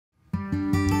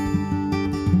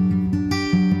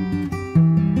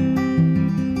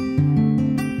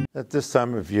at this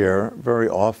time of year, very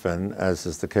often, as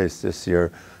is the case this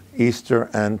year, Easter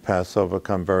and Passover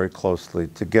come very closely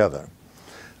together.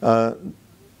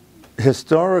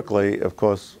 Historically, of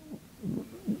course,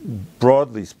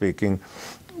 broadly speaking,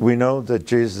 we know that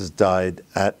Jesus died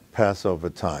at Passover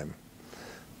time.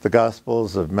 The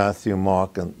Gospels of Matthew,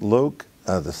 Mark, and Luke,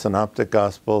 the Synoptic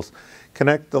Gospels,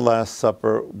 connect the Last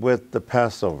Supper with the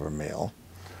Passover meal,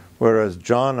 whereas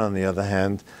John, on the other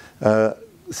hand,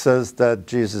 says that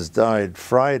Jesus died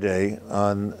Friday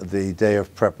on the day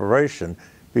of preparation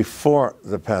before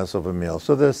the Passover meal.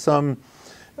 So there's some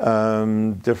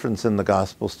difference in the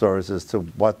Gospel stories as to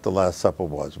what the Last Supper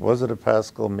was. Was it a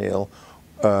Paschal meal,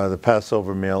 the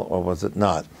Passover meal, or was it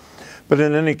not? But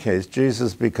in any case,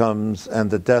 Jesus becomes,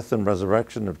 and the death and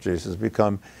resurrection of Jesus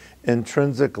become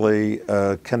intrinsically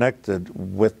connected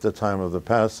with the time of the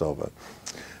Passover.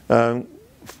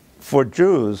 For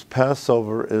Jews,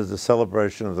 Passover is the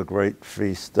celebration of the great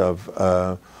feast of,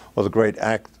 or the great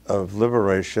act of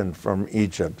liberation from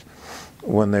Egypt.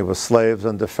 When they were slaves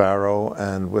under Pharaoh,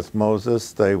 and with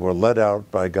Moses, they were led out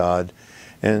by God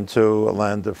into a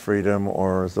land of freedom,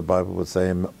 or as the Bible would say,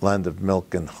 a land of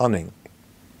milk and honey.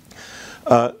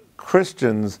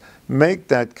 Christians make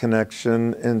that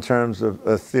connection in terms of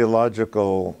a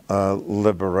theological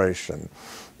liberation,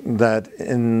 that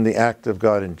in the act of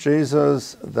God in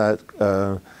Jesus, that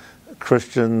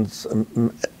Christians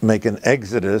make an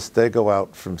exodus. They go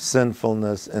out from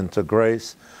sinfulness into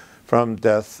grace, from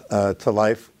death to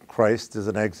life. Christ is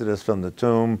an exodus from the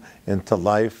tomb into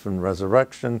life and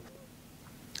resurrection.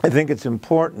 I think it's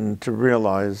important to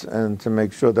realize and to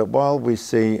make sure that while we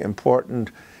see important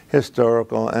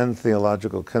historical and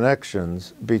theological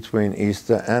connections between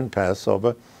Easter and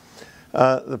Passover,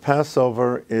 the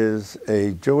Passover is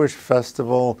a Jewish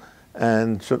festival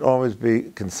and should always be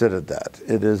considered that.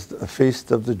 It is a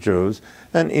feast of the Jews,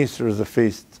 and Easter is a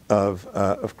feast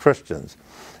of Christians.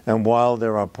 And while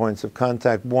there are points of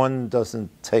contact, one doesn't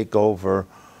take over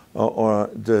or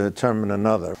determine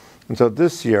another. And so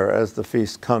this year, as the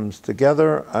feast comes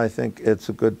together, I think it's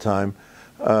a good time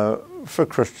for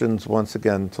Christians once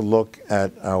again to look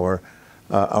at our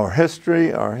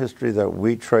history that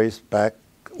we trace back,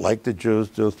 like the Jews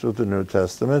do, through the New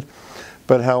Testament,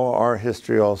 but how our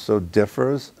history also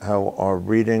differs, how our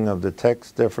reading of the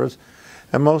text differs,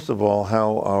 and most of all,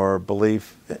 how our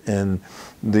belief in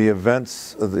the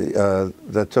events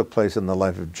that took place in the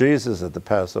life of Jesus at the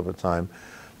Passover time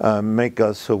make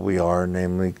us who we are,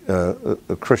 namely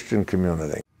a Christian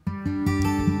community.